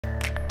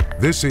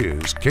This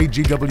is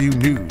KGW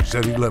News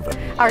at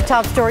 11. Our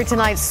top story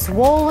tonight,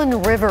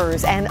 swollen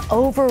rivers and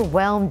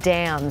overwhelmed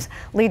dams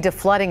lead to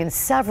flooding in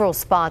several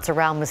spots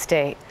around the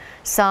state.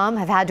 Some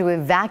have had to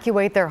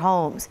evacuate their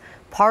homes.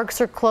 Parks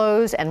are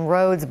closed and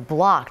roads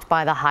blocked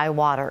by the high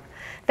water.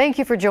 Thank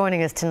you for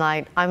joining us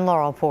tonight. I'm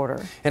Laurel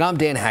Porter. And I'm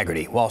Dan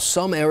Haggerty. While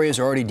some areas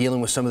are already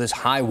dealing with some of this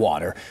high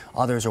water,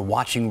 others are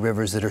watching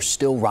rivers that are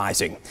still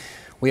rising.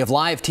 We have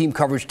live team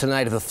coverage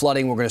tonight of the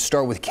flooding. We're going to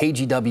start with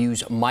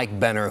KGW's Mike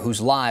Benner,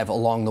 who's live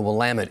along the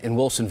Willamette in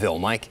Wilsonville.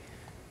 Mike?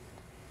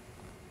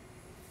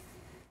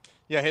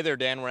 Yeah, hey there,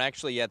 Dan. We're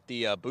actually at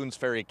the Boones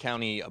Ferry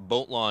County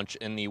boat launch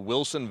in the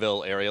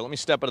Wilsonville area. Let me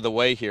step out of the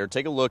way here.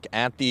 Take a look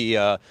at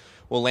the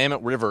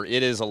Willamette River.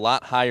 It is a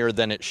lot higher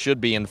than it should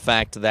be. In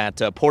fact,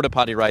 that porta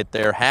potty right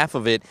there, half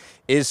of it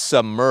is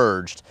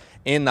submerged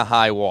in the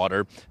high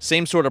water.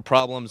 Same sort of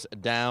problems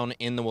down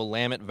in the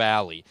Willamette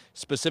Valley,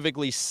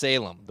 specifically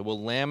Salem. The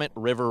Willamette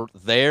River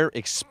there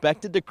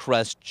expected to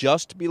crest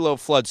just below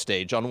flood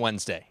stage on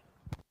Wednesday.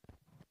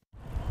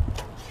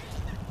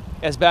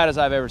 As bad as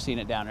I've ever seen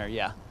it down here,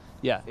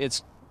 yeah,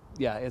 it's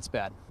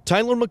bad.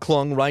 Tyler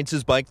McClung rides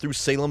his bike through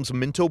Salem's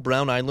Minto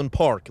Brown Island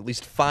Park at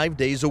least 5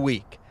 days a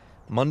week.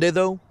 Monday,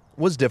 though,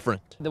 was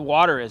different. The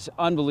water is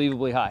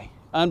unbelievably high.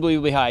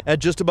 Unbelievably high. At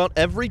just about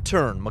every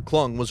turn,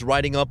 McClung was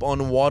riding up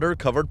on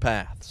water-covered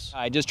paths.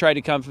 I just tried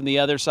to come from the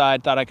other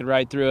side, thought I could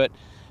ride through it,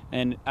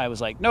 and I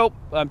was like, nope,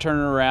 I'm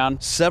turning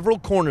around. Several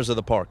corners of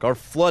the park are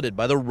flooded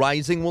by the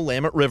rising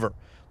Willamette River.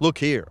 Look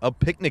here, a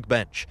picnic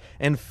bench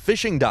and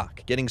fishing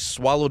dock getting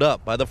swallowed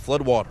up by the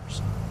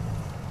floodwaters.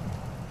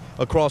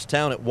 Across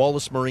town at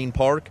Wallace Marine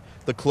Park,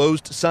 the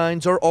closed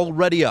signs are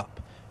already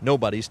up.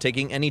 Nobody's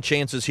taking any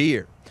chances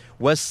here.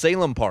 West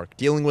Salem Park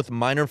dealing with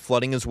minor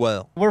flooding as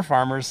well. We're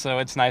farmers, so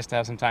it's nice to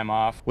have some time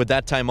off. With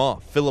that time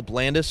off, Philip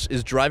Landis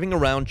is driving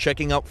around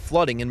checking out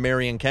flooding in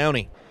Marion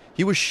County.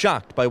 He was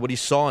shocked by what he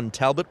saw on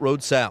Talbot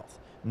Road South,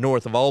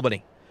 north of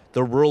Albany.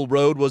 The rural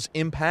road was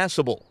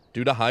impassable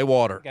due to high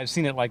water. I've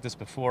seen it like this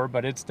before,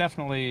 but it's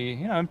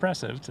definitely,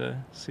 impressive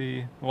to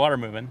see the water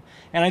moving.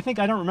 And I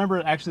don't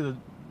remember actually the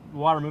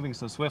water moving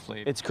so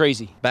swiftly. It's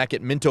crazy. Back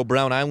at Minto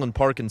Brown Island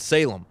Park in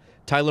Salem,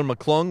 Tyler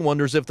McClung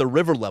wonders if the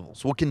river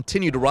levels will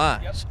continue to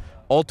rise,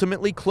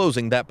 ultimately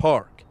closing that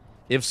park.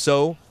 If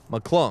so,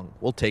 McClung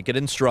will take it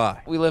in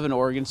stride. We live in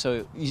Oregon,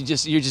 so you're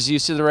just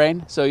used to the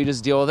rain, so you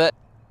just deal with it.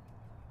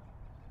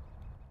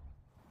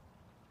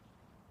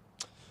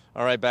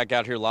 All right, back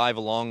out here live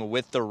along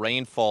with the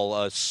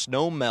rainfall.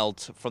 Snow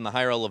melt from the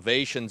higher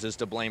elevations is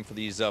to blame for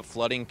these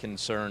flooding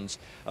concerns.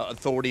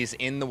 Authorities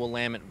in the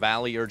Willamette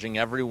Valley urging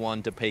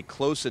everyone to pay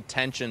close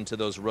attention to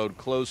those road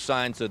closed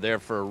signs. They're there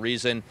for a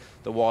reason.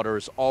 The water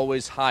is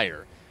always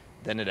higher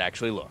than it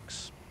actually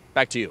looks.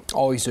 Back to you.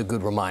 Always a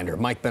good reminder.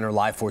 Mike Benner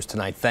live for us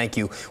tonight. Thank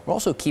you. We're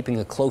also keeping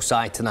a close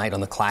eye tonight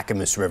on the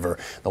Clackamas River.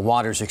 The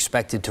water is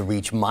expected to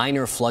reach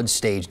minor flood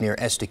stage near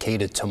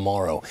Estacada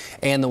tomorrow,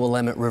 and the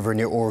Willamette River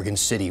near Oregon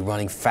City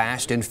running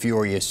fast and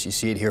furious. You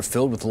see it here,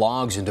 filled with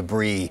logs and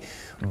debris.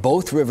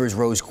 Both rivers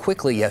rose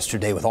quickly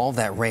yesterday with all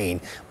that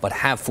rain, but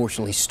have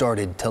fortunately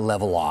started to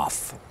level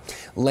off.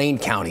 Lane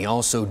County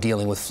also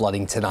dealing with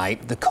flooding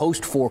tonight. The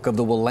Coast Fork of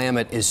the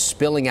Willamette is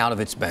spilling out of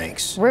its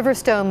banks.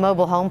 Riverstone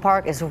Mobile Home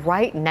Park is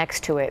right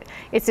next to it.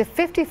 It's a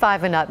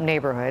 55 and up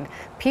neighborhood.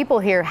 People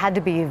here had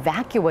to be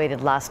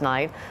evacuated last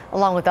night,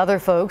 along with other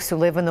folks who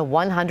live in the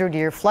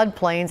 100-year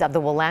floodplains of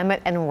the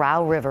Willamette and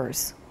Row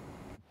Rivers.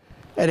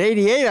 At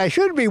 88, I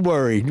should be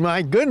worried.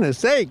 My goodness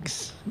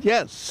sakes.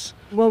 Yes.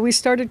 Well, we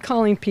started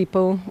calling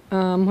people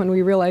when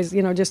we realized,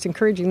 just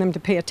encouraging them to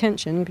pay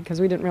attention, because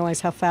we didn't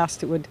realize how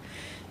fast it would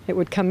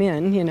come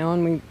in,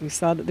 and we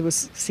saw that it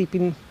was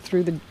seeping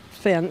through the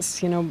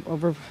fence,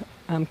 over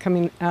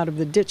coming out of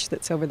the ditch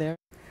that's over there.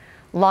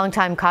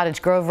 Longtime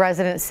Cottage Grove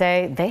residents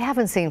say they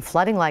haven't seen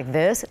flooding like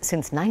this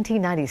since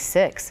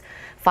 1996.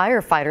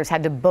 Firefighters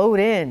had to boat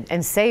in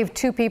and save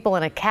 2 people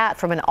and a cat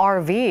from an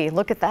RV.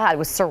 Look at that. It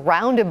was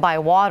surrounded by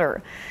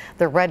water.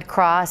 The Red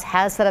Cross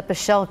has set up a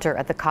shelter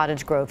at the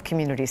Cottage Grove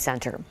Community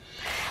Center.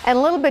 And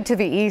a little bit to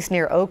the east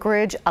near Oak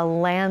Ridge, a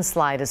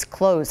landslide has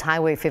closed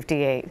Highway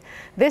 58.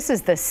 This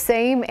is the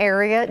same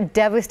area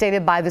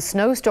devastated by the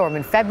snowstorm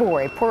in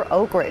February. Poor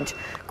Oak Ridge.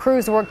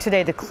 Crews work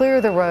today to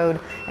clear the road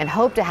and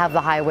hope to have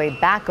the highway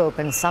back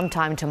open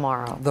sometime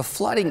tomorrow. The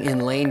flooding in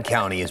Lane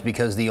County is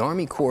because the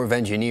Army Corps of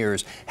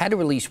Engineers had to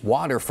release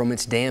water from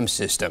its dam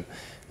system.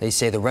 They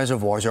say the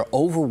reservoirs are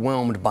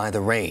overwhelmed by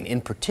the rain.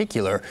 In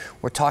particular,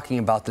 we're talking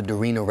about the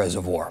Dorena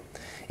Reservoir.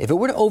 If it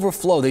were to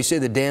overflow, they say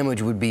the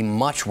damage would be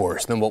much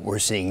worse than what we're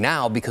seeing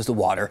now because the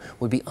water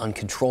would be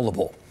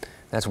uncontrollable.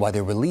 That's why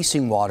they're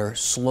releasing water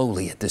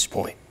slowly at this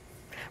point.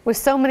 With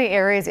so many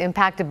areas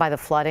impacted by the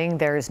flooding,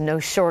 there's no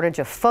shortage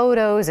of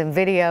photos and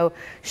video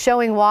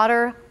showing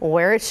water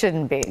where it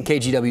shouldn't be.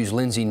 KGW's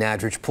Lindsay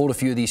Nadrich pulled a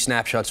few of these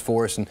snapshots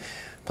for us and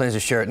plans to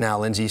share it now.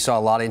 Lindsay, you saw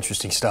a lot of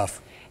interesting stuff.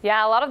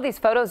 Yeah, a lot of these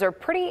photos are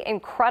pretty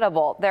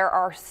incredible. There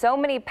are so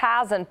many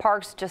paths and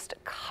parks just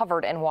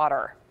covered in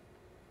water.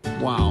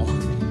 Wow.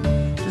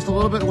 Just a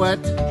little bit wet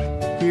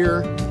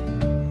here.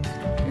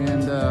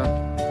 And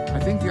I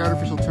think think the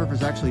artificial turf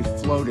is actually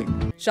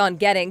floating. Sean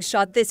Gettings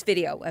shot this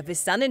video of his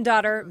son and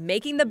daughter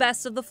making the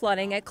best of the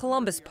flooding at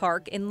Columbus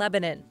Park in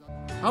Lebanon.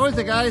 How is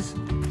it, guys?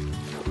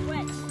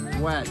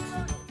 Wet.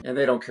 And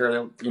they don't care.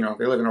 They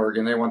live in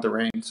Oregon. They want the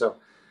rain. So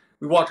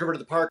we walked over to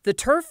the park. The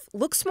turf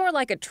looks more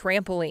like a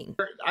trampoline.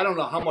 I don't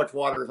know how much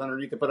water is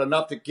underneath it, but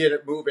enough to get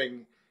it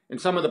moving. And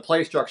some of the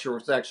play structure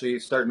was actually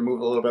starting to move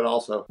a little bit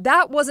also.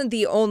 That wasn't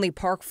the only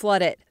park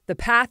flooded. The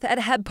path at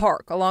Hebb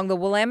Park along the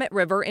Willamette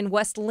River in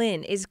West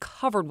Lynn is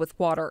covered with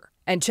water.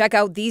 And check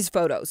out these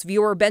photos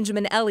viewer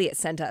Benjamin Elliott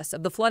sent us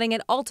of the flooding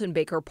at Alton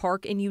Baker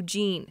Park in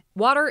Eugene.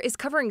 Water is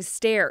covering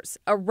stairs,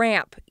 a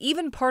ramp,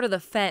 even part of the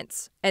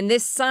fence. And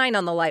this sign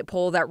on the light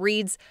pole that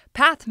reads,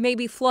 "Path may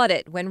be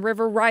flooded when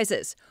river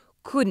rises,"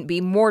 couldn't be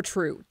more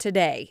true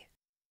today.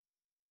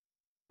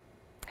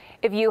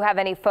 If you have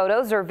any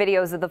photos or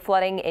videos of the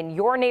flooding in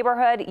your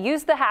neighborhood,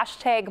 use the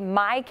hashtag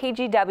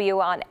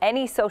MyKGW on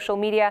any social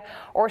media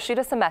or shoot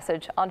us a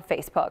message on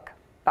Facebook.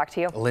 Back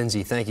to you.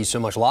 Lindsay, thank you so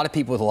much. A lot of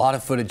people with a lot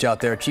of footage out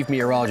there. Chief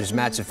Meteorologist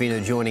Matt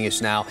Safino joining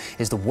us now.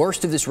 Is the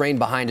worst of this rain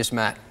behind us,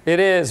 Matt? It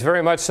is,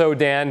 very much so,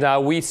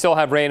 Dan. We still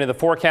have rain in the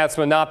forecast,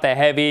 but not the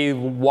heavy,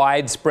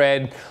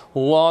 widespread,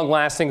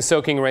 long-lasting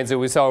soaking rains that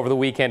we saw over the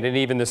weekend and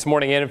even this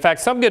morning. And in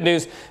fact, some good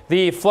news.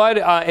 The flood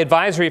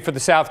advisory for the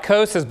South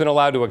Coast has been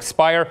allowed to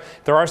expire.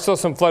 There are still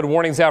some flood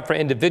warnings out for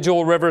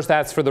individual rivers.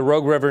 That's for the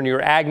Rogue River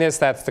near Agnes.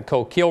 That's the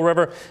Coquille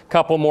River. A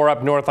couple more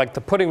up north, like the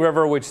Pudding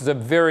River, which is a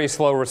very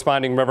slow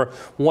responding river.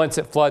 Once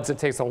it floods, it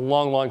takes a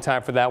long, long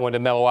time for that one to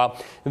mellow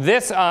out.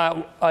 This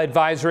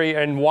advisory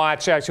and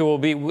watch actually will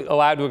be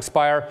allowed to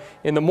expire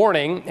in the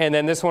morning, and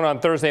then this one on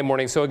Thursday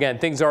morning. So again,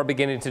 things are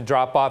beginning to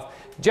drop off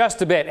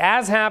just a bit,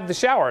 as have the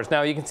showers.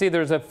 Now you can see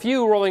there's a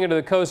few rolling into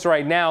the coast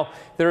right now.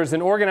 There's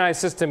an organized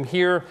system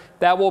here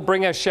that will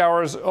bring us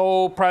showers,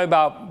 probably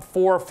about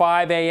 4 or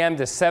 5 a.m.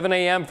 to 7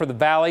 a.m. for the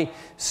valley,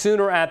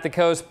 sooner at the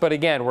coast. But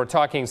again, we're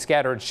talking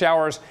scattered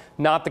showers,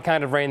 not the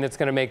kind of rain that's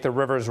going to make the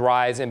rivers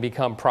rise and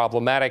become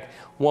problematic.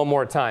 One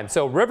more time.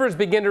 So rivers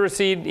begin to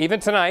recede even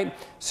tonight,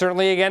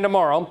 certainly again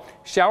tomorrow.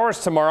 Showers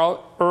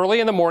tomorrow, early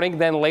in the morning,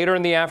 then later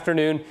in the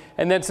afternoon,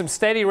 and then some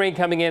steady rain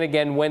coming in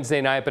again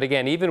Wednesday night. But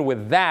again, even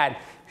with that,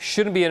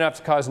 shouldn't be enough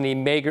to cause any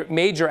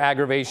major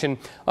aggravation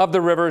of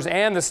the rivers,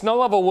 and the snow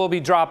level will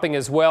be dropping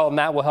as well, and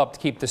that will help to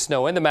keep the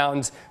snow in the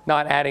mountains,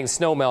 not adding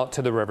snow melt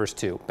to the rivers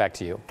too. Back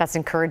to you. That's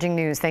encouraging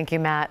news. Thank you,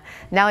 Matt.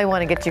 Now we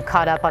want to get you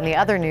caught up on the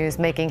other news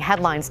making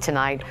headlines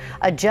tonight.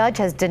 A judge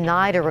has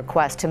denied a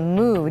request to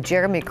move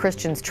Jeremy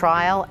Christian's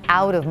trial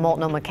out of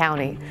Multnomah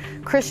County.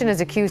 Christian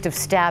is accused of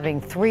stabbing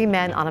 3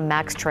 men on a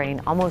MAX train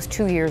almost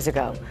 2 years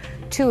ago.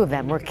 2 of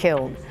them were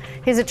killed.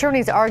 His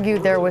attorneys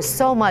argued there was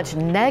so much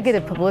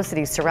negative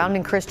publicity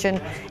surrounding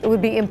Christian, it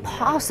would be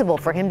impossible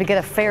for him to get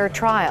a fair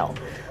trial.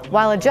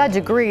 While a judge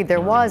agreed there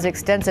was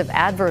extensive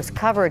adverse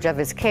coverage of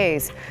his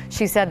case,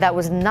 she said that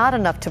was not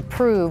enough to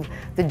prove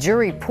the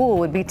jury pool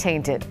would be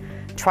tainted.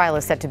 Trial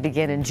is set to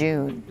begin in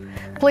June.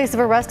 Police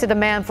have arrested a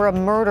man for a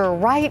murder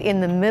right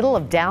in the middle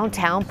of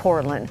downtown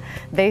Portland.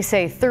 They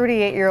say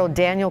 38-year-old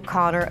Daniel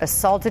Connor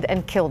assaulted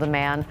and killed a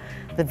man.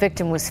 The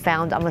victim was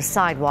found on the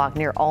sidewalk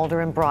near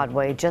Alder and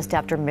Broadway just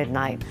after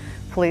midnight.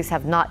 Police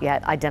have not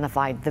yet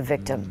identified the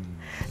victim.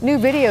 New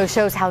video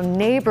shows how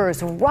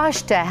neighbors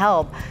rushed to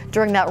help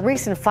during that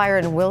recent fire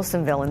in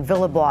Wilsonville in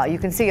Villebois. You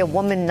can see a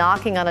woman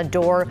knocking on a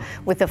door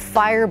with the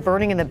fire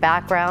burning in the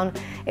background.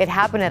 It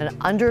happened at an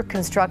under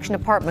construction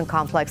apartment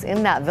complex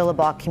in that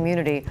Villebois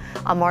community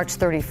on March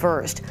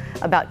 31st.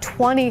 About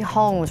 20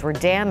 homes were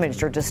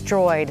damaged or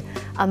destroyed.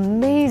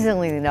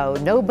 Amazingly, though,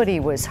 nobody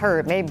was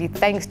hurt, maybe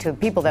thanks to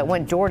people that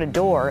went door to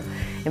door.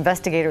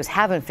 Investigators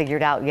haven't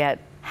figured out yet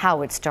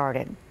how it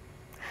started.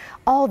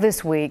 All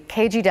this week,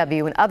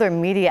 KGW and other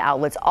media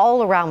outlets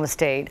all around the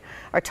state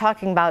are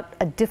talking about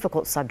a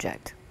difficult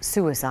subject: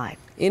 suicide.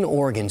 In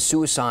Oregon,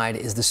 suicide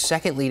is the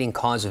second leading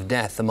cause of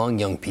death among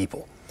young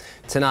people.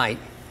 Tonight,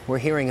 we're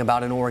hearing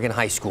about an Oregon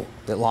high school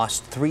that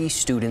lost 3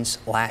 students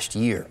last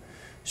year.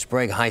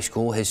 Sprague High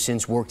School has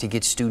since worked to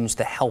get students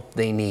the help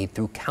they need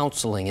through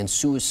counseling and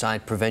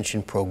suicide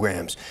prevention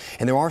programs.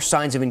 And there are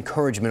signs of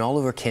encouragement all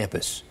over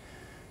campus.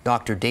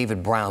 Dr.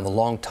 David Brown, the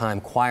longtime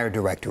choir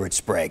director at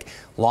Sprague,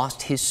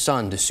 lost his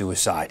son to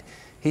suicide.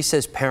 He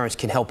says parents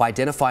can help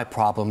identify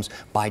problems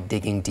by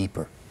digging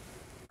deeper.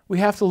 We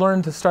have to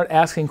learn to start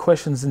asking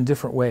questions in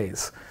different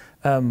ways.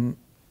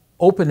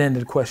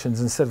 Open-ended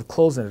questions instead of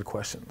closed-ended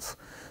questions.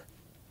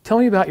 Tell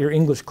me about your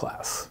English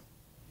class.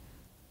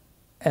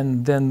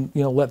 And then,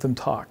 let them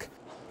talk.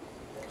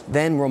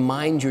 Then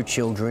remind your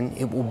children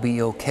it will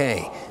be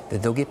okay,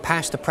 that they'll get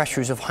past the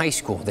pressures of high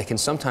school. They can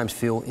sometimes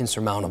feel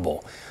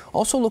insurmountable.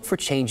 Also look for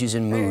changes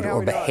in mood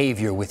or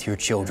behavior with your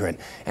children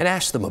and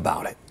ask them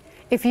about it.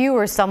 If you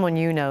or someone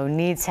you know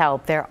needs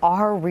help, there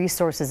are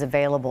resources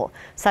available,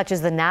 such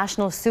as the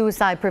National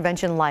Suicide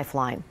Prevention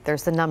Lifeline.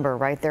 There's the number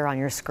right there on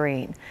your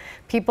screen.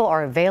 People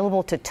are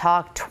available to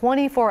talk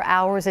 24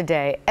 hours a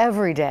day,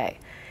 every day.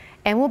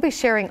 And we'll be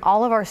sharing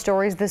all of our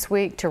stories this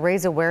week to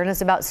raise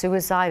awareness about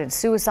suicide and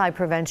suicide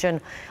prevention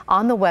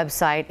on the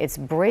website. It's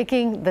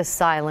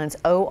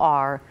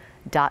breakingthesilenceor.org.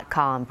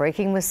 BreakingWithSilence.com.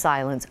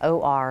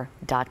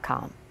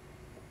 BreakingWithSilence.com.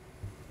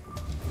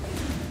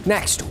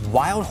 Next,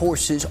 wild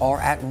horses are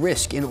at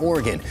risk in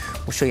Oregon.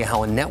 We'll show you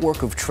how a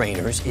network of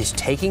trainers is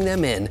taking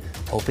them in,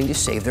 hoping to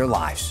save their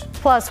lives.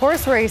 Plus,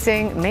 horse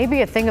racing may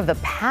be a thing of the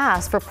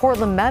past for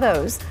Portland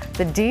Meadows,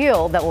 the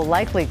deal that will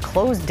likely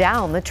close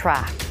down the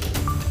track.